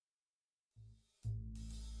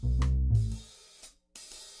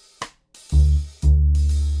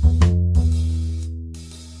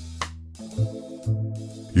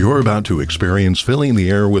You're about to experience Filling the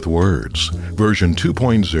Air with Words, version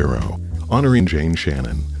 2.0, honoring Jane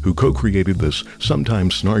Shannon, who co-created this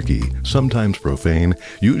sometimes snarky, sometimes profane,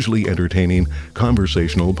 usually entertaining,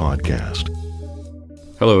 conversational podcast.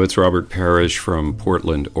 Hello, it's Robert Parrish from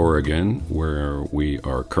Portland, Oregon, where we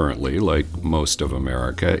are currently, like most of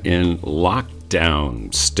America, in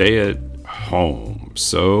lockdown, stay at home.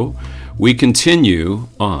 So we continue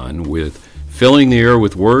on with Filling the Air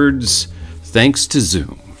with Words, thanks to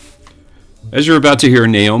Zoom. As you're about to hear,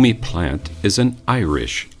 Naomi Plant is an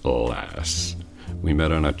Irish lass. We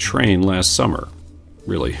met on a train last summer.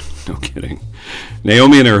 Really, no kidding.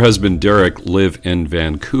 Naomi and her husband Derek live in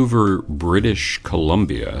Vancouver, British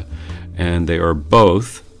Columbia, and they are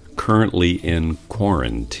both currently in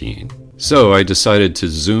quarantine. So I decided to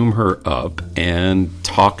Zoom her up and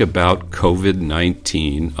talk about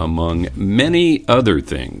COVID-19 among many other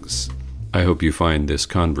things. I hope you find this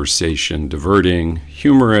conversation diverting,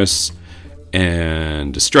 humorous,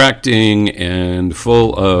 and distracting, and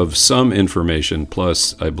full of some information.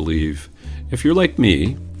 Plus, I believe, if you're like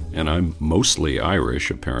me, and I'm mostly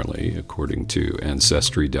Irish, apparently, according to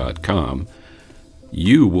Ancestry.com,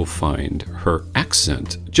 you will find her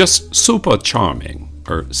accent just super charming.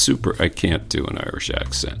 I can't do an Irish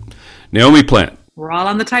accent. Naomi Plant. We're all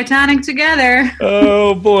on the Titanic together.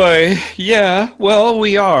 Oh, boy. Yeah, well,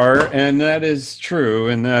 we are, and that is true,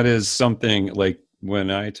 and that is something like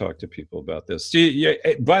when I talk to people about this.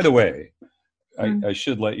 By the way, I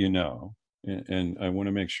should let you know, and I want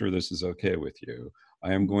to make sure this is okay with you.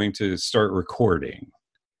 I am going to start recording.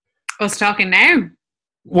 Us talking now?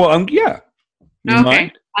 Well, yeah. You okay.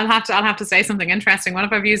 Mind? I'll have to say something interesting. What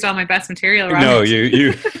if I've used all my best material? Robert? No,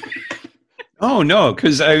 you. Oh no,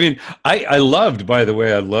 because I mean, I loved. By the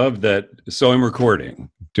way, I love that. So I'm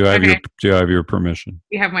recording. Do I have your permission?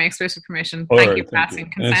 You have my explicit permission. Thank you for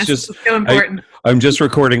asking. Consensus is so important. I'm just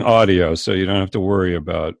recording audio, so you don't have to worry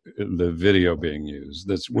about the video being used.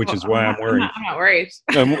 Which is why I'm worried. I'm not worried.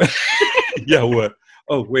 Yeah. What?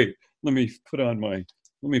 Oh wait. Let me put on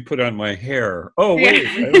my hair. Oh wait,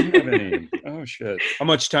 I don't have any. Oh shit. How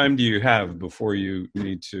much time do you have before you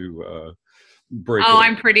need to break? Oh,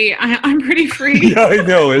 I'm pretty free. Yeah, I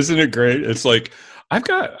know. Isn't it great? It's like I've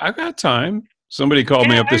got time. Somebody called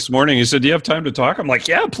me up this morning. He said, "Do you have time to talk?" I'm like,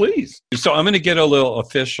 "Yeah, please." So I'm going to get a little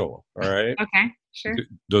official. All right. Okay. Sure.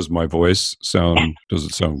 Does my voice sound? Does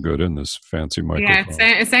it sound good in this fancy microphone?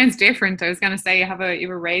 Yeah, it sounds different. I was going to say you have a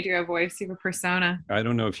radio voice, you have a persona. I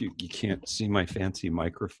don't know if you can't see my fancy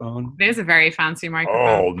microphone. It is a very fancy microphone.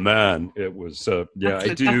 Oh man, it was. I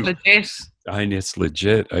do. That's legit. It's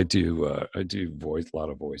legit. I do a lot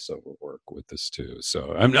of voiceover work with this too.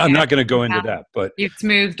 So I'm not going to go into that. But you've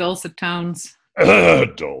smooth, dulcet tones.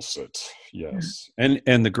 Dulcet, yes.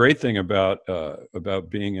 And the great thing about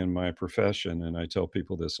being in my profession, and I tell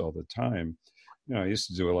people this all the time, I used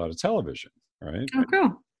to do a lot of television, right? Oh,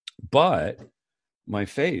 cool. But my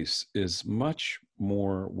face is much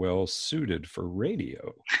more well suited for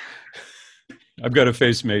radio. I've got a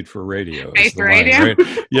face made for radio. Face for radio? Line,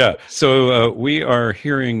 right? Yeah. So we are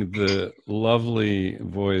hearing the lovely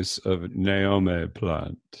voice of Naomi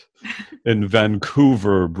Plant in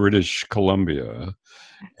Vancouver, British Columbia.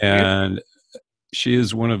 And she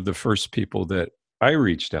is one of the first people that I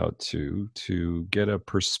reached out to get a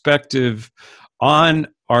perspective on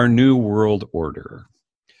our new world order,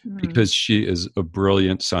 because she is a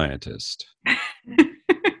brilliant scientist.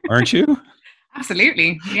 Aren't you?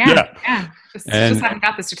 Absolutely. Yeah. Just haven't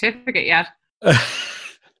got the certificate yet.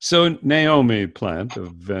 So Naomi Plant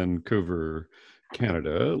of Vancouver,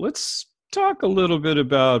 Canada, let's talk a little bit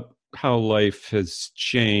about how life has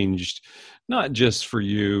changed, not just for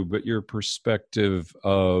you, but your perspective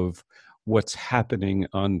of what's happening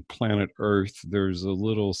on planet Earth. There's a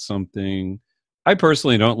little something. I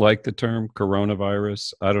personally don't like the term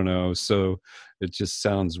coronavirus. I don't know. So it just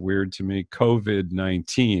sounds weird to me.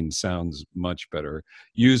 COVID-19 sounds much better.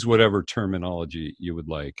 Use whatever terminology you would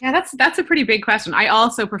like. Yeah, that's a pretty big question. I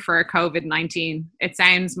also prefer COVID-19. It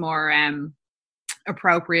sounds more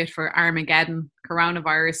appropriate for Armageddon.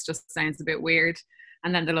 Coronavirus just sounds a bit weird.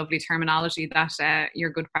 And then the lovely terminology that your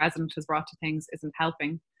good president has brought to things isn't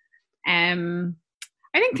helping.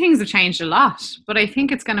 I think things have changed a lot, but I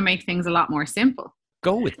think it's going to make things a lot more simple.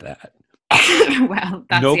 Go with that. Well,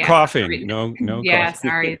 that's no coughing. No. Yeah, coughing.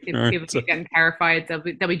 Sorry. People keep getting terrified.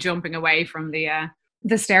 They'll be jumping away from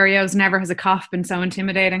the stereos. Never has a cough been so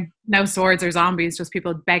intimidating. No swords or zombies, just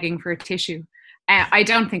people begging for a tissue. I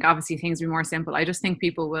don't think obviously things will be more simple. I just think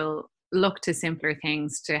people will look to simpler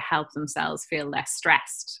things to help themselves feel less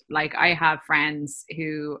stressed. Like I have friends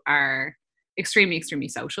who are extremely, extremely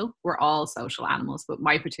social. We're all social animals, but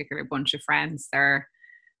my particular bunch of friends, they're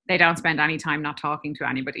they don't spend any time not talking to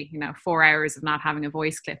anybody. 4 hours of not having a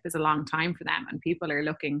voice clip is a long time for them. And people are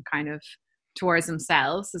looking kind of towards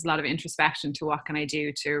themselves. There's a lot of introspection to what can I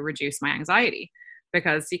do to reduce my anxiety,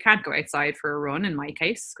 because you can't go outside for a run in my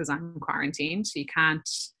case because I'm quarantined. You can't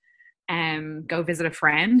go visit a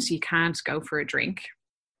friend. You can't go for a drink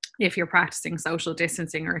if you're practicing social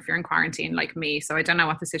distancing or if you're in quarantine like me. So I don't know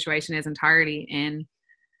what the situation is entirely in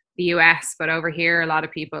the US, but over here a lot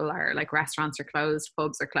of people are like, restaurants are closed,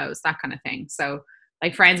 pubs are closed, that kind of thing. So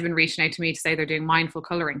like friends have been reaching out to me to say they're doing mindful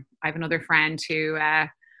coloring. I have another friend who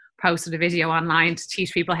posted a video online to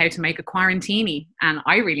teach people how to make a quarantini, and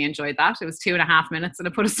I really enjoyed that. It was 2.5 minutes and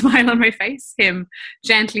it put a smile on my face. Him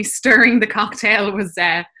gently stirring the cocktail was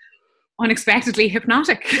unexpectedly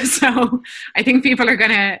hypnotic. So I think people are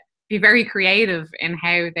going to be very creative in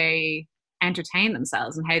how they entertain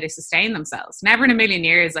themselves and how they sustain themselves. Never in a million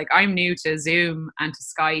years, like, I'm new to Zoom and to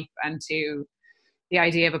Skype and to the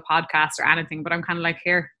idea of a podcast or anything, but I'm kind of like,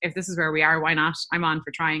 here, if this is where we are, why not? I'm on for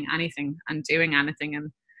trying anything and doing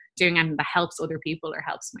anything that helps other people or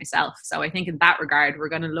helps myself. So I think in that regard, we're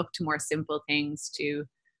going to look to more simple things to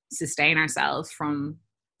sustain ourselves from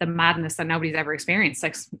the madness that nobody's ever experienced.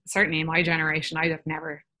 Like, certainly in my generation, I'd have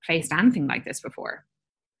never faced anything like this before.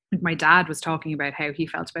 My dad was talking about how he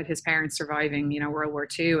felt about his parents surviving, World War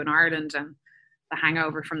II in Ireland and the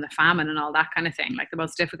hangover from the famine and all that kind of thing. Like, the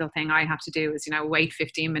most difficult thing I have to do is, wait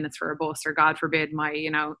 15 minutes for a bus, or God forbid my,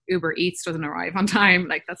 Uber Eats doesn't arrive on time.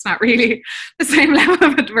 Like, that's not really the same level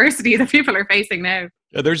of adversity that people are facing now.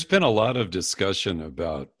 Yeah, there's been a lot of discussion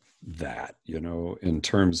about that, in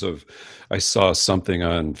terms of, I saw something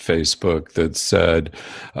on Facebook that said,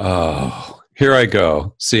 oh, here I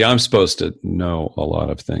go. See, I'm supposed to know a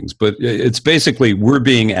lot of things, but it's basically, we're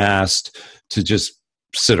being asked to just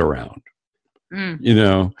sit around,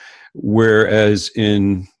 whereas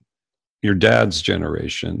in your dad's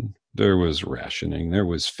generation, there was rationing, there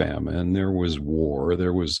was famine, there was war,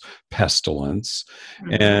 there was pestilence,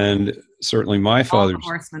 and certainly my father's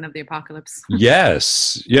horsemen of the apocalypse.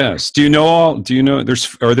 Yes. Do you know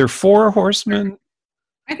are there 4 horsemen?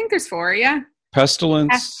 I think there's 4. Yeah.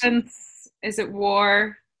 Pestilence. Is it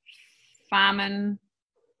war, famine,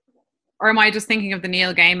 or am I just thinking of the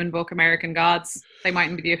Neil Gaiman book, American Gods? They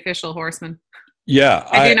mightn't be the official horsemen. Yeah.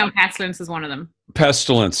 I do know pestilence is one of them.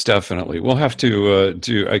 Pestilence, definitely. We'll have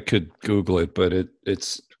to I could Google it, but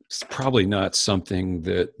it's probably not something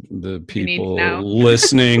that the people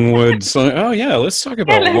listening would say, oh yeah, let's talk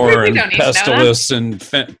about war and pestilence and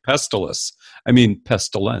pestilence. I mean,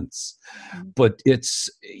 pestilence. But it's,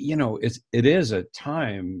 it is a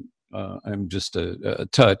time. I'm just a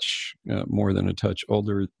touch, more than a touch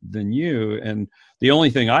older than you. And the only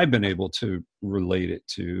thing I've been able to relate it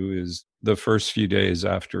to is the first few days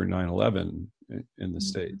after 9/11 in the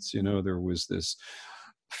States. There was this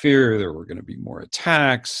fear there were going to be more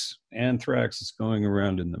attacks. Anthrax is going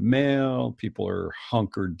around in the mail. People are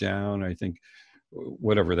hunkered down. I think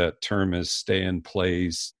whatever that term is, stay in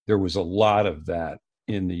place. There was a lot of that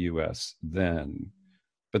in the US then.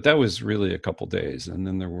 But that was really a couple days. And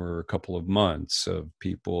then there were a couple of months of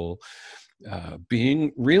people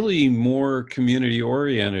being really more community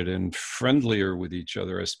oriented and friendlier with each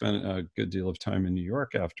other. I spent a good deal of time in New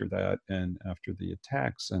York after that and after the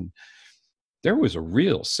attacks. And there was a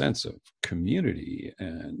real sense of community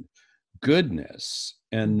and goodness.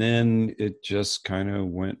 And then it just kind of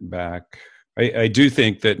went back. I do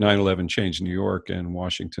think that 9/11 changed New York and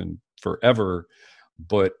Washington forever,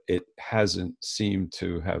 but it hasn't seemed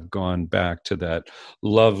to have gone back to that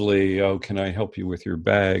lovely, oh, can I help you with your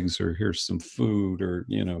bags, or here's some food, or,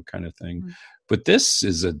 kind of thing. Mm. But this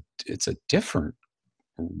is it's a different,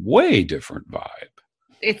 way different vibe.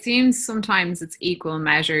 It seems sometimes it's equal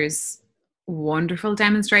measures, wonderful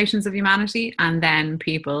demonstrations of humanity, and then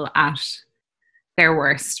people at their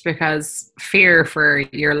worst, because fear for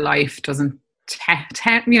your life doesn't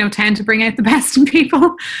tend to bring out the best in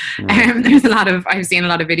people. Right. I've seen a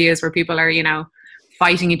lot of videos where people are,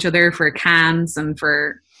 fighting each other for cans and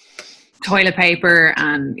for toilet paper,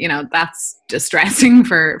 and that's distressing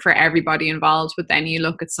for everybody involved. But then you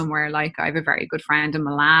look at somewhere like, I have a very good friend in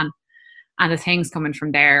Milan, and the things coming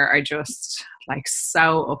from there are just like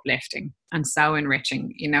so uplifting and so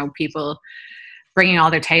enriching. People bringing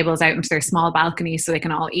all their tables out into their small balconies so they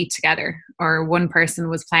can all eat together. Or one person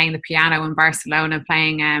was playing the piano in Barcelona,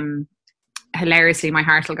 playing hilariously "My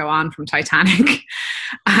Heart Will Go On" from Titanic.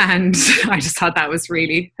 And I just thought that was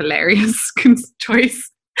really hilarious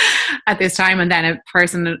choice at this time. And then a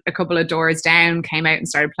person a couple of doors down came out and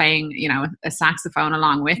started playing, a saxophone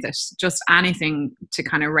along with it. Just anything to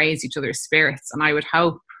kind of raise each other's spirits. And I would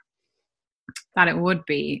hope that it would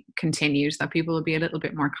be continued, that people would be a little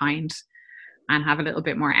bit more kind and have a little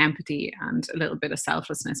bit more empathy and a little bit of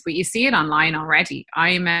selflessness. But you see it online already.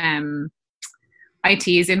 I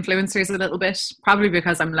tease influencers a little bit, probably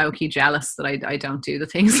because I'm low-key jealous that I don't do the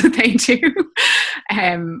things that they do.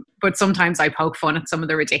 But sometimes I poke fun at some of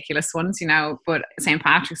the ridiculous ones, you know. But St.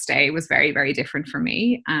 Patrick's Day was very, very different for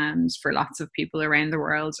me and for lots of people around the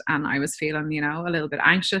world. And I was feeling, you know, a little bit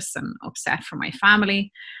anxious and upset for my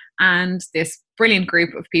family. And this brilliant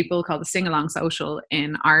group of people called the Sing Along Social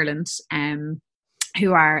in Ireland,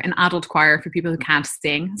 who are an adult choir for people who can't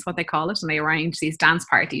sing, is what they call it. And they arrange these dance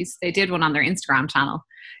parties. They did one on their Instagram channel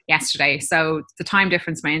yesterday. So the time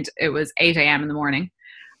difference meant it was 8 a.m. in the morning.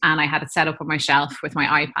 And I had it set up on my shelf with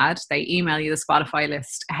my iPad. They email you the Spotify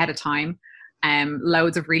list ahead of time.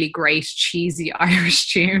 Loads of really great cheesy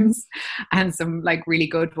Irish tunes and some like really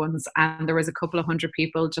good ones. And there was a couple of hundred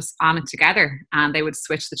people just on it together, and they would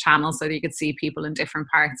switch the channel so that you could see people in different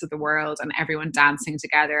parts of the world and everyone dancing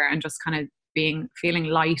together and just kind of feeling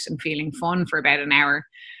light and feeling fun for about an hour.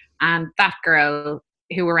 And that girl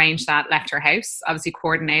who arranged that left her house, obviously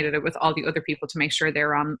coordinated it with all the other people to make sure they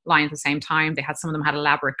were online at the same time. Some of them had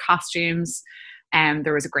elaborate costumes.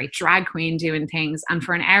 There was a great drag queen doing things. And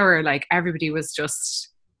for an hour, like, everybody was just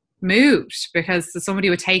moved because somebody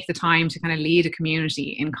would take the time to kind of lead a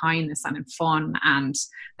community in kindness and in fun. And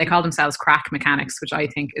they call themselves crack mechanics, which I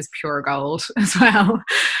think is pure gold as well.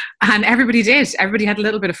 And everybody had a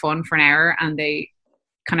little bit of fun for an hour, and they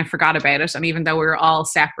kind of forgot about it. And even though we were all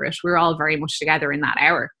separate, we were all very much together in that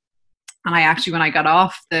hour. And I actually, when I got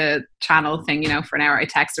off the channel thing, you know, for an hour, I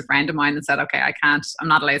texted a friend of mine and said, okay, I'm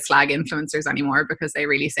not allowed to slag influencers anymore because they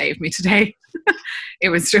really saved me today. It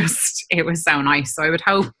was so nice. So I would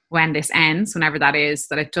hope when this ends, whenever that is,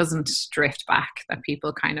 that it doesn't drift back, that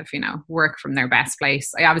people kind of, you know, work from their best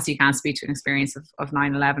place. I obviously can't speak to an experience of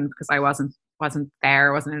 9/11 because I wasn't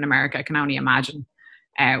there, wasn't in America. I can only imagine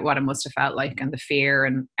what it must have felt like and the fear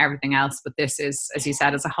and everything else. But this is, as you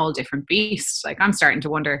said, is a whole different beast. Like, I'm starting to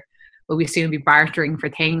wonder, will we soon be bartering for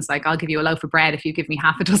things like, I'll give you a loaf of bread if you give me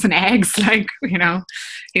half a dozen eggs? Like, you know,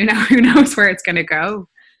 who knows where it's going to go.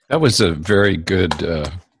 That was a very good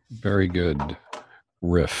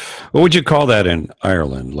riff. What would you call that in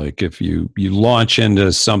Ireland? Like, if you launch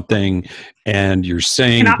into something and you're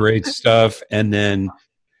saying great stuff and then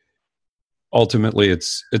ultimately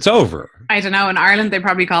it's over. I don't know. In Ireland, they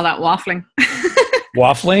probably call that waffling.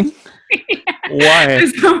 Waffling? Yeah. Why?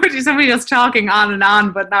 Somebody just talking on and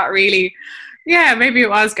on, but not really. Yeah, maybe it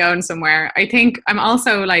was going somewhere. I think I'm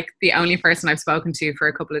also like the only person I've spoken to for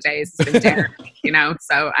a couple of days has been Derek, you know.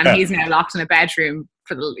 So, and he's now locked in a bedroom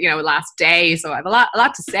for the, you know, last day. So I have a lot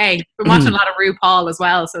to say. Been watching a lot of RuPaul as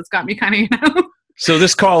well, so it's got me kind of, you know. So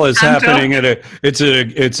this call is happening at a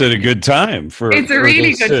good time for. It's a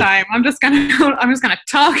really good time. I'm just gonna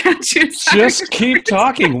talk at you. Just keep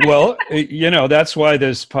talking. Well, you know, that's why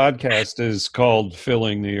this podcast is called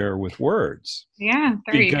 "Filling the Air with Words." Yeah,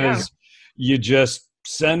 there you go. Because you just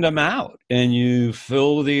send them out and you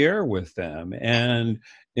fill the air with them, and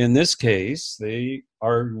in this case, they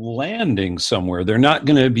are landing somewhere. They're not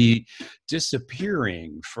going to be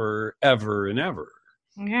disappearing forever and ever.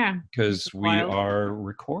 Yeah, because we are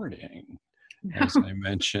recording, as I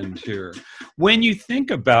mentioned here. When you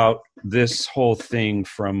think about this whole thing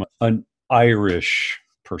from an Irish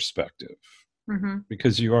perspective,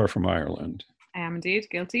 because you are from Ireland. I am indeed,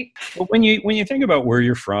 guilty. But when you think about where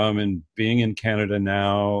you're from and being in Canada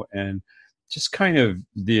now, and just kind of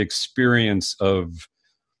the experience of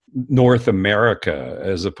North America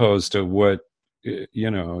as opposed to what, you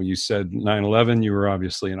know, you said 9/11, you were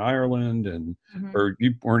obviously in Ireland, and or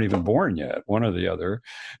you weren't even born yet, one or the other,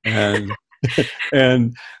 and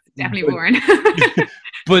and definitely born.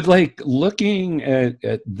 But like, looking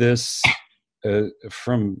at this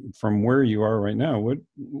from where you are right now, what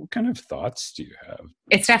kind of thoughts do you have?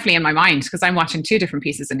 It's definitely in my mind because I'm watching two different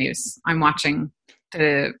pieces of news. I'm watching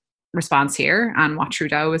the response here and what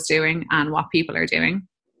Trudeau is doing and what people are doing.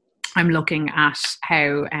 I'm looking at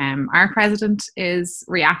how our president is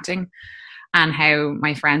reacting and how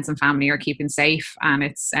my friends and family are keeping safe. And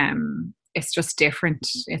it's just different.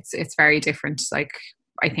 It's very different. Like,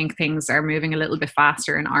 I think things are moving a little bit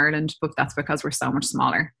faster in Ireland, but that's because we're so much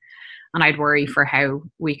smaller. And I'd worry for how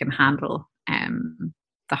we can handle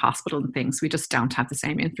the hospital and things. We just don't have the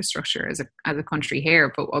same infrastructure as a country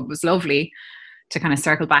here. But what was lovely, to kind of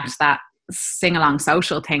circle back to that Sing Along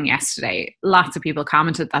Social thing yesterday, lots of people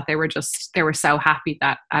commented that they were so happy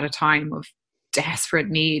that at a time of desperate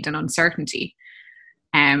need and uncertainty,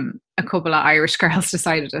 a couple of Irish girls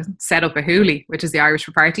decided to set up a hoolie, which is the Irish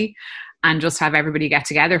for party, and just have everybody get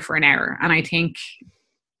together for an hour. And I think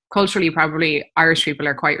culturally, probably Irish people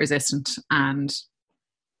are quite resistant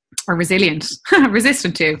or resilient,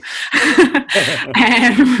 resistant too.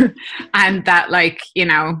 And that, like, you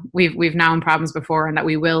know, we've known problems before, and that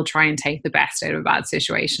we will try and take the best out of a bad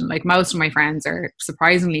situation. Like, most of my friends are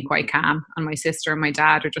surprisingly quite calm, and my sister and my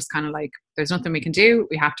dad are just kind of like, there's nothing we can do.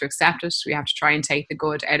 We have to accept it. We have to try and take the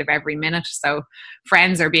good out of every minute. So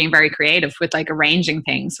friends are being very creative with like arranging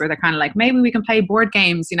things where they're kind of like, maybe we can play board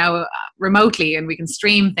games, you know, remotely, and we can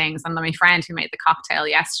stream things. And then my friend who made the cocktail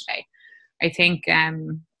yesterday, I think,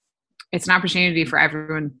 it's an opportunity for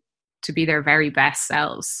everyone to be their very best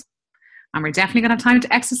selves. And we're definitely going to have time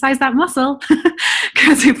to exercise that muscle,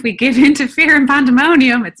 because if we give in to fear and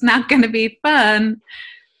pandemonium, it's not going to be fun.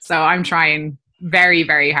 So I'm trying very,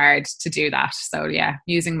 very hard to do that. So yeah,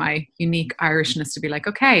 using my unique Irishness to be like,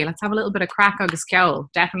 okay, let's have a little bit of crack agus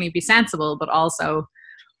ceol. Definitely be sensible, but also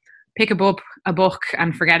pick up a book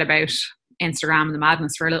and forget about Instagram and the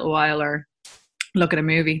madness for a little while, or look at a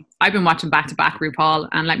movie. I've been watching back-to-back RuPaul,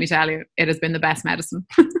 and let me tell you, it has been the best medicine.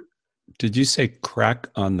 Did you say crack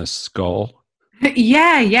on the skull?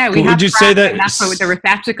 Yeah. Would you say that? That's what the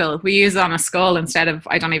receptacle. We use it on a skull instead of,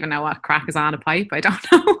 I don't even know what crack is on a pipe. I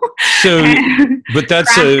don't know. So, but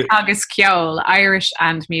that's crack agus ceol, Irish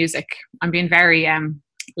and music. I'm being very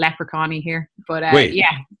leprechaun-y here, but wait.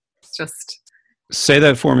 Yeah, it's just. Say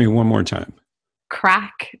that for me one more time.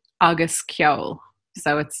 Crack agus ceol.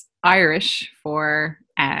 So it's Irish for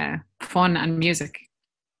fun and music.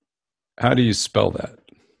 How do you spell that?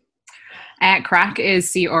 Crack is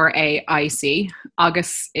C-R-A-I-C.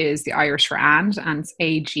 Agus is the Irish for and it's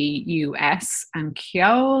A-G-U-S. And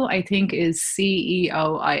ceol, I think, is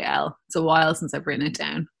C-E-O-I-L. It's a while since I've written it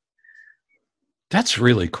down. That's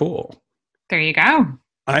really cool. There you go.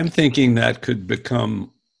 I'm thinking that could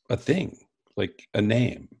become a thing, like a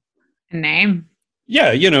name. A name?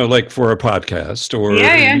 Yeah, you know, like for a podcast or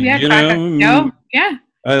yeah. You know, no, yeah.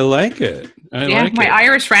 I like it. My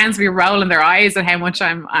Irish friends be rolling their eyes at how much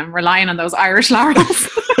I'm relying on those Irish laurels.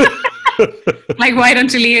 Like, why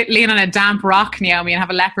don't you lean on a damp rock, Naomi, and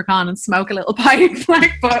have a leprechaun and smoke a little pipe?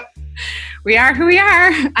 Like, but we are who we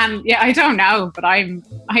are, and yeah, I don't know, but I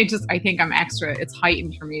think I'm extra. It's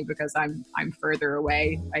heightened for me because I'm further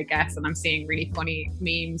away, I guess, and I'm seeing really funny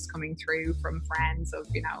memes coming through from friends of,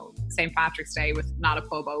 you know, St. Patrick's Day with not a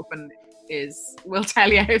pub open will tell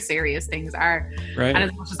you how serious things are. Right. And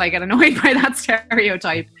as much as I get annoyed by that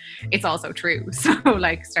stereotype, it's also true. So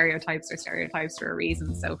like, stereotypes are stereotypes for a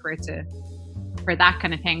reason. So for that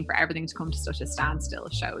kind of thing, for everything to come to such a standstill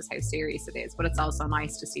shows how serious it is. But it's also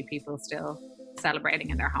nice to see people still celebrating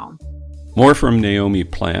in their home. More from Naomi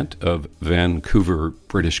Plant of Vancouver,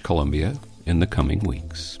 British Columbia in the coming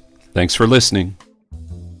weeks. Thanks for listening.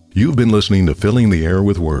 You've been listening to Filling the Air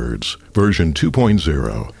with Words, version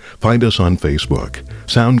 2.0. Find us on Facebook,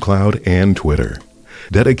 SoundCloud, and Twitter.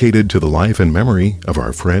 Dedicated to the life and memory of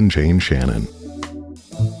our friend Jane Shannon.